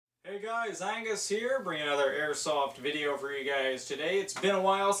Guys, Angus here, bringing another Airsoft video for you guys today. It's been a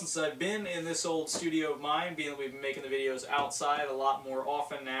while since I've been in this old studio of mine, being that we've been making the videos outside a lot more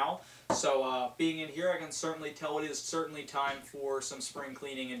often now. So being in here, I can certainly tell it is certainly time for some spring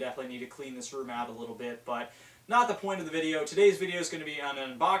cleaning and definitely need to clean this room out a little bit, but not the point of the video. Today's video is going to be an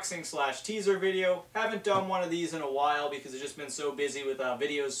unboxing slash teaser video. Haven't done one of these in a while because I've just been so busy with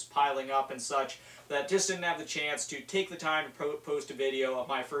videos piling up and such that just didn't have the chance to take the time to post a video of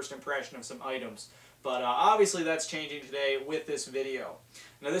my first impression of some items. But obviously that's changing today with this video.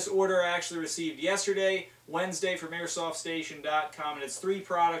 Now this order I actually received yesterday, Wednesday, from AirsoftStation.com, and it's 3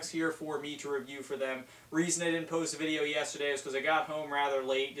 products here for me to review for them. Reason I didn't post a video yesterday is because I got home rather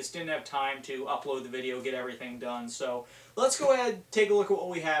late, just didn't have time to upload the video, get everything done. So let's go ahead and take a look at what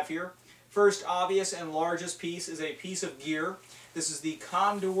we have here. First obvious and largest piece is a piece of gear. This is the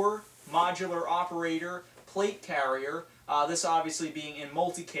Condor Modular Operator Plate Carrier, this obviously being in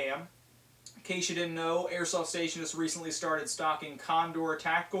multicam. In case you didn't know, Airsoft Station has recently started stocking Condor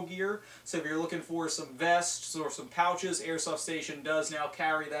tactical gear, so if you're looking for some vests or some pouches, Airsoft Station does now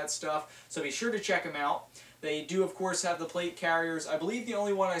carry that stuff, so be sure to check them out. They do, of course, have the plate carriers. I believe the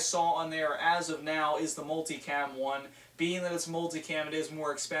only one I saw on there as of now is the multicam one. Being that it's multicam, it is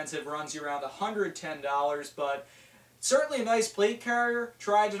more expensive, runs you around $110, but certainly a nice plate carrier.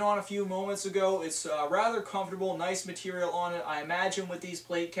 Tried it on a few moments ago. It's rather comfortable, nice material on it. I imagine with these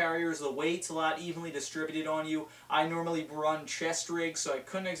plate carriers, the weight's a lot evenly distributed on you. I normally run chest rigs, so I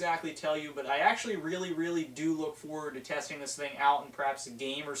couldn't exactly tell you, but I actually really do look forward to testing this thing out in perhaps a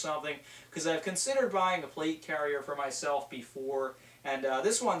game or something, because I've considered buying a plate carrier for myself before. And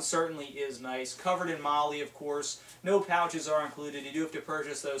this one certainly is nice. Covered in MOLLE, of course. No pouches are included. You do have to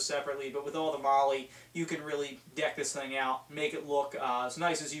purchase those separately, but with all the MOLLE, you can really deck this thing out, make it look as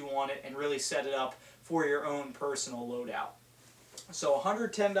nice as you want it, and really set it up for your own personal loadout. So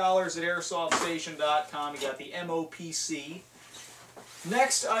 $110 at AirsoftStation.com. You got the MOPC.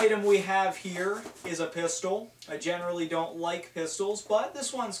 Next item we have here is a pistol. I generally don't like pistols, but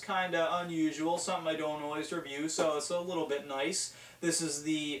this one's kind of unusual, something I don't always review, so it's a little bit nice. This is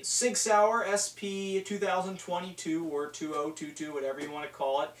the Sig Sauer SP 2022 or 2022, whatever you want to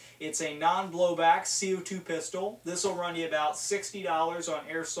call it. It's a non-blowback CO2 pistol. This will run you about $60 on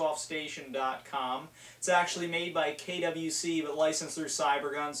AirsoftStation.com. It's actually made by KWC, but licensed through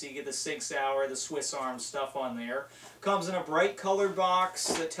Cybergun, so you get the Sig Sauer, the Swiss Arms stuff on there. Comes in a bright colored box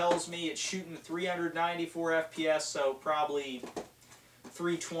that tells me it's shooting 394 FPS, so probably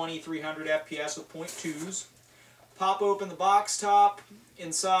 320, 300 FPS with .2s. Pop open the box top.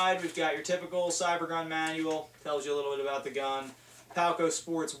 Inside we've got your typical Cybergun manual, tells you a little bit about the gun. Palco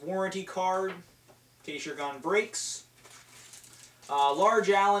Sports warranty card, in case your gun breaks.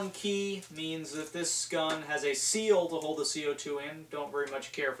 Large Allen key means that this gun has a seal to hold the CO2 in. Don't very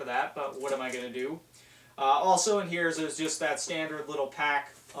much care for that, but what am I going to do? Also in here is just that standard little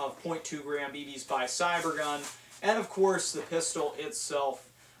pack of .2 gram BBs by Cybergun, and of course the pistol itself.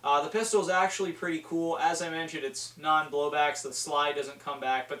 The pistol is actually pretty cool. As I mentioned, it's non-blowback, so the slide doesn't come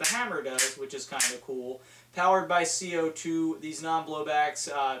back, but the hammer does, which is kind of cool. Powered by CO2, these non-blowbacks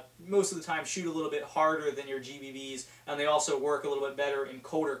most of the time shoot a little bit harder than your GBBs, and they also work a little bit better in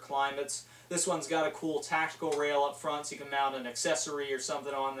colder climates. This one's got a cool tactical rail up front, so you can mount an accessory or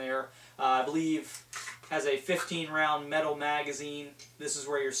something on there. I believe has a 15-round metal magazine. This is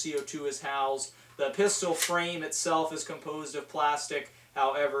where your CO2 is housed. The pistol frame itself is composed of plastic.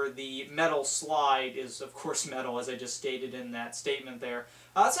 However, the metal slide is, of course, metal, as I just stated in that statement there.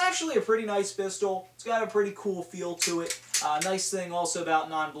 It's actually a pretty nice pistol. It's got a pretty cool feel to it. Nice thing also about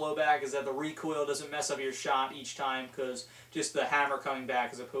non-blowback is that the recoil doesn't mess up your shot each time, because just the hammer coming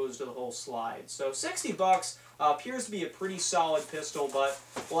back as opposed to the whole slide. So 60 bucks appears to be a pretty solid pistol, but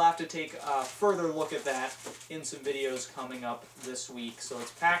we'll have to take a further look at that in some videos coming up this week. So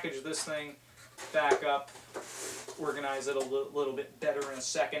let's package this thing back up, organize it a little bit better in a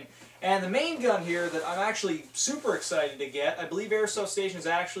second. And the main gun here that I'm actually super excited to get, I believe Airsoft Station is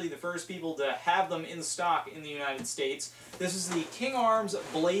actually the first people to have them in stock in the United States. This is the King Arms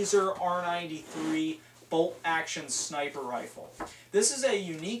Blazer R93 bolt action sniper rifle. This is a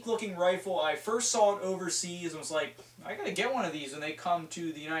unique looking rifle. I first saw it overseas and was like, I gotta get one of these when they come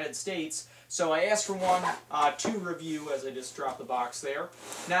to the United States. So I asked for one to review as I just dropped the box there.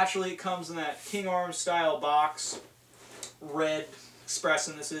 Naturally it comes in that King Arms style box, red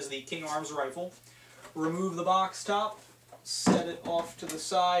expressing this is the King Arms rifle. Remove the box top, set it off to the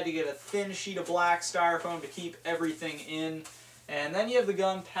side to get a thin sheet of black styrofoam to keep everything in. And then you have the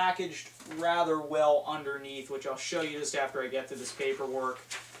gun packaged rather well underneath, which I'll show you just after I get to this paperwork.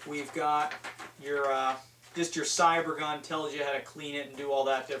 We've got your just your Cybergun tells you how to clean it and do all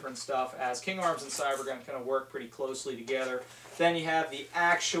that different stuff, as King Arms and Cybergun kind of work pretty closely together. Then you have the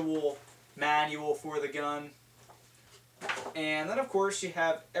actual manual for the gun. And then, of course, you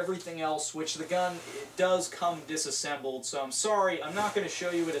have everything else, which the gun, it does come disassembled. So I'm sorry, I'm not going to show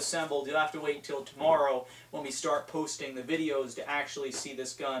you it assembled. You'll have to wait until tomorrow when we start posting the videos to actually see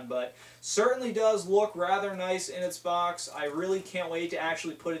this gun. But certainly does look rather nice in its box. I really can't wait to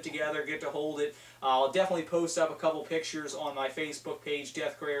actually put it together, get to hold it. I'll definitely post up a couple pictures on my Facebook page,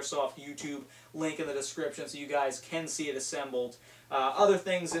 Deathcore Airsoft YouTube, link in the description so you guys can see it assembled. Other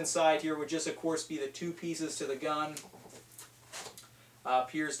things inside here would just, of course, be the two pieces to the gun.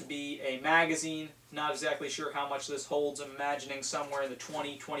 Appears to be a magazine. Not exactly sure how much this holds. I'm imagining somewhere in the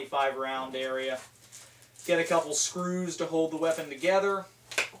 20-25 round area. Get a couple screws to hold the weapon together.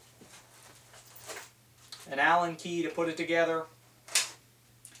 An Allen key to put it together.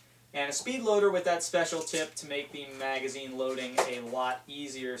 And a speed loader with that special tip to make the magazine loading a lot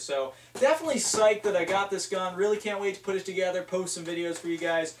easier. So definitely psyched that I got this gun. Really can't wait to put it together, post some videos for you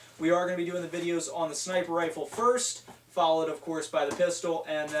guys. We are going to be doing the videos on the sniper rifle first, followed of course by the pistol,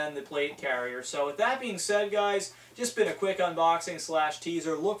 and then the plate carrier. So with that being said, guys, just been a quick unboxing /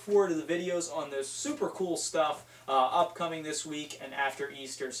 teaser. Look forward to the videos on this super cool stuff upcoming this week and after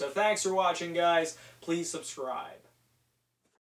Easter. So thanks for watching, guys. Please subscribe.